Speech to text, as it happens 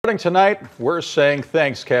Starting tonight, we're saying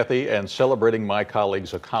thanks, Kathy, and celebrating my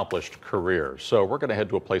colleague's accomplished career. So we're going to head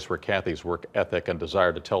to a place where Kathy's work ethic and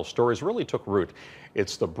desire to tell stories really took root.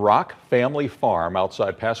 It's the Brock family farm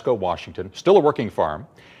outside Pasco, Washington, still a working farm.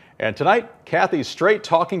 And tonight, Kathy's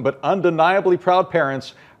straight-talking but undeniably proud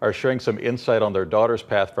parents are sharing some insight on their daughter's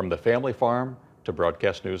path from the family farm to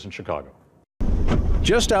broadcast news in Chicago.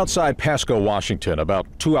 Just outside Pasco, Washington, about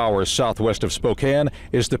 2 hours southwest of Spokane,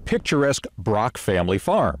 is the picturesque Brock family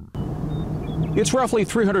farm. It's roughly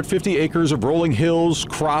 350 acres of rolling hills,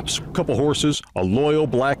 crops, a couple horses, a loyal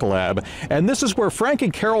black lab, and this is where Frank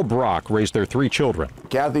and Carol Brock raised their 3 children.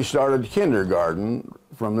 Kathy started kindergarten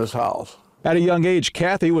from this house. At a young age,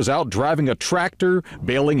 Kathy was out driving a tractor,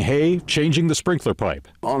 baling hay, changing the sprinkler pipe.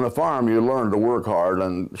 On the farm, you learn to work hard,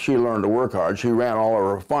 and she learned to work hard. She ran all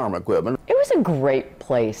of her farm equipment. It was a great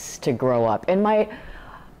place to grow up, and I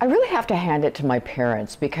really have to hand it to my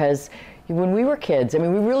parents, because when we were kids, I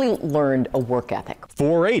mean, we really learned a work ethic.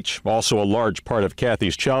 4-H, also a large part of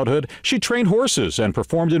Kathy's childhood. She trained horses and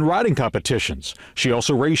performed in riding competitions. She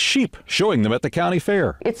also raised sheep, showing them at the county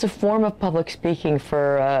fair. It's a form of public speaking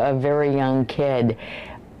for a very young kid.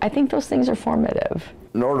 I think those things are formative.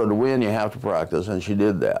 In order to win, you have to practice, and she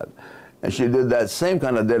did that. And she did that same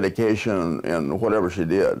kind of dedication in whatever she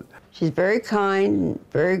did. She's very kind,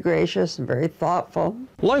 very gracious, and very thoughtful.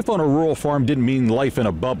 Life on a rural farm didn't mean life in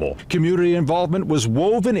a bubble. Community involvement was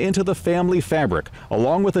woven into the family fabric,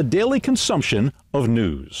 along with a daily consumption of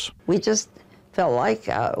news. We just felt like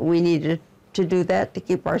we needed to do that to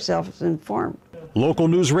keep ourselves informed. Local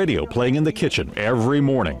news radio playing in the kitchen every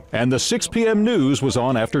morning, and the 6 p.m. news was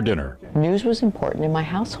on after dinner. News was important in my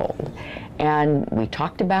household, and we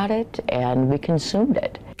talked about it and we consumed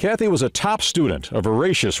it. Kathy was a top student, a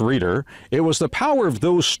voracious reader. It was the power of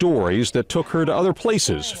those stories that took her to other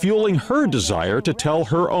places, fueling her desire to tell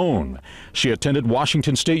her own. She attended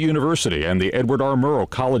Washington State University and the Edward R. Murrow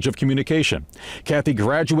College of Communication. Kathy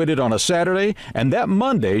graduated on a Saturday, and that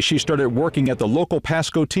Monday she started working at the local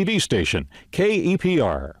Pasco TV station,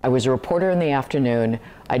 KEPR. I was a reporter in the afternoon.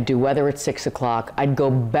 I'd do weather at 6 o'clock. I'd go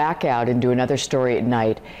back out and do another story at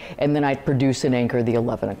night, and then I'd produce and anchor the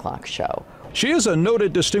 11 o'clock show. She is a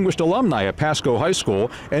noted distinguished alumni at Pasco High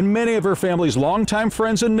School, and many of her family's longtime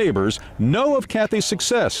friends and neighbors know of Kathy's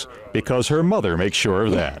success because her mother makes sure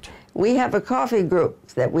of that. We have a coffee group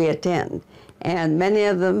that we attend, and many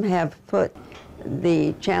of them have put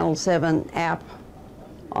the Channel 7 app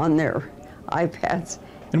on their iPads.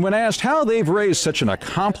 And when asked how they've raised such an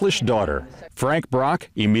accomplished daughter, Frank Brock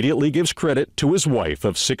immediately gives credit to his wife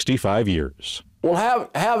of 65 years. Well,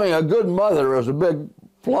 having a good mother is a big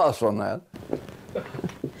plus on that.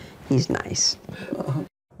 He's nice.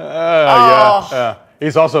 Yeah.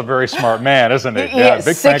 He's also a very smart man, isn't he? Yeah,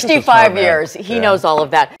 big 65 years. He knows all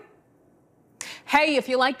of that. Hey, if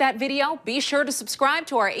you like that video, be sure to subscribe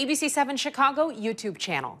to our ABC7 Chicago YouTube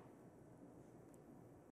channel.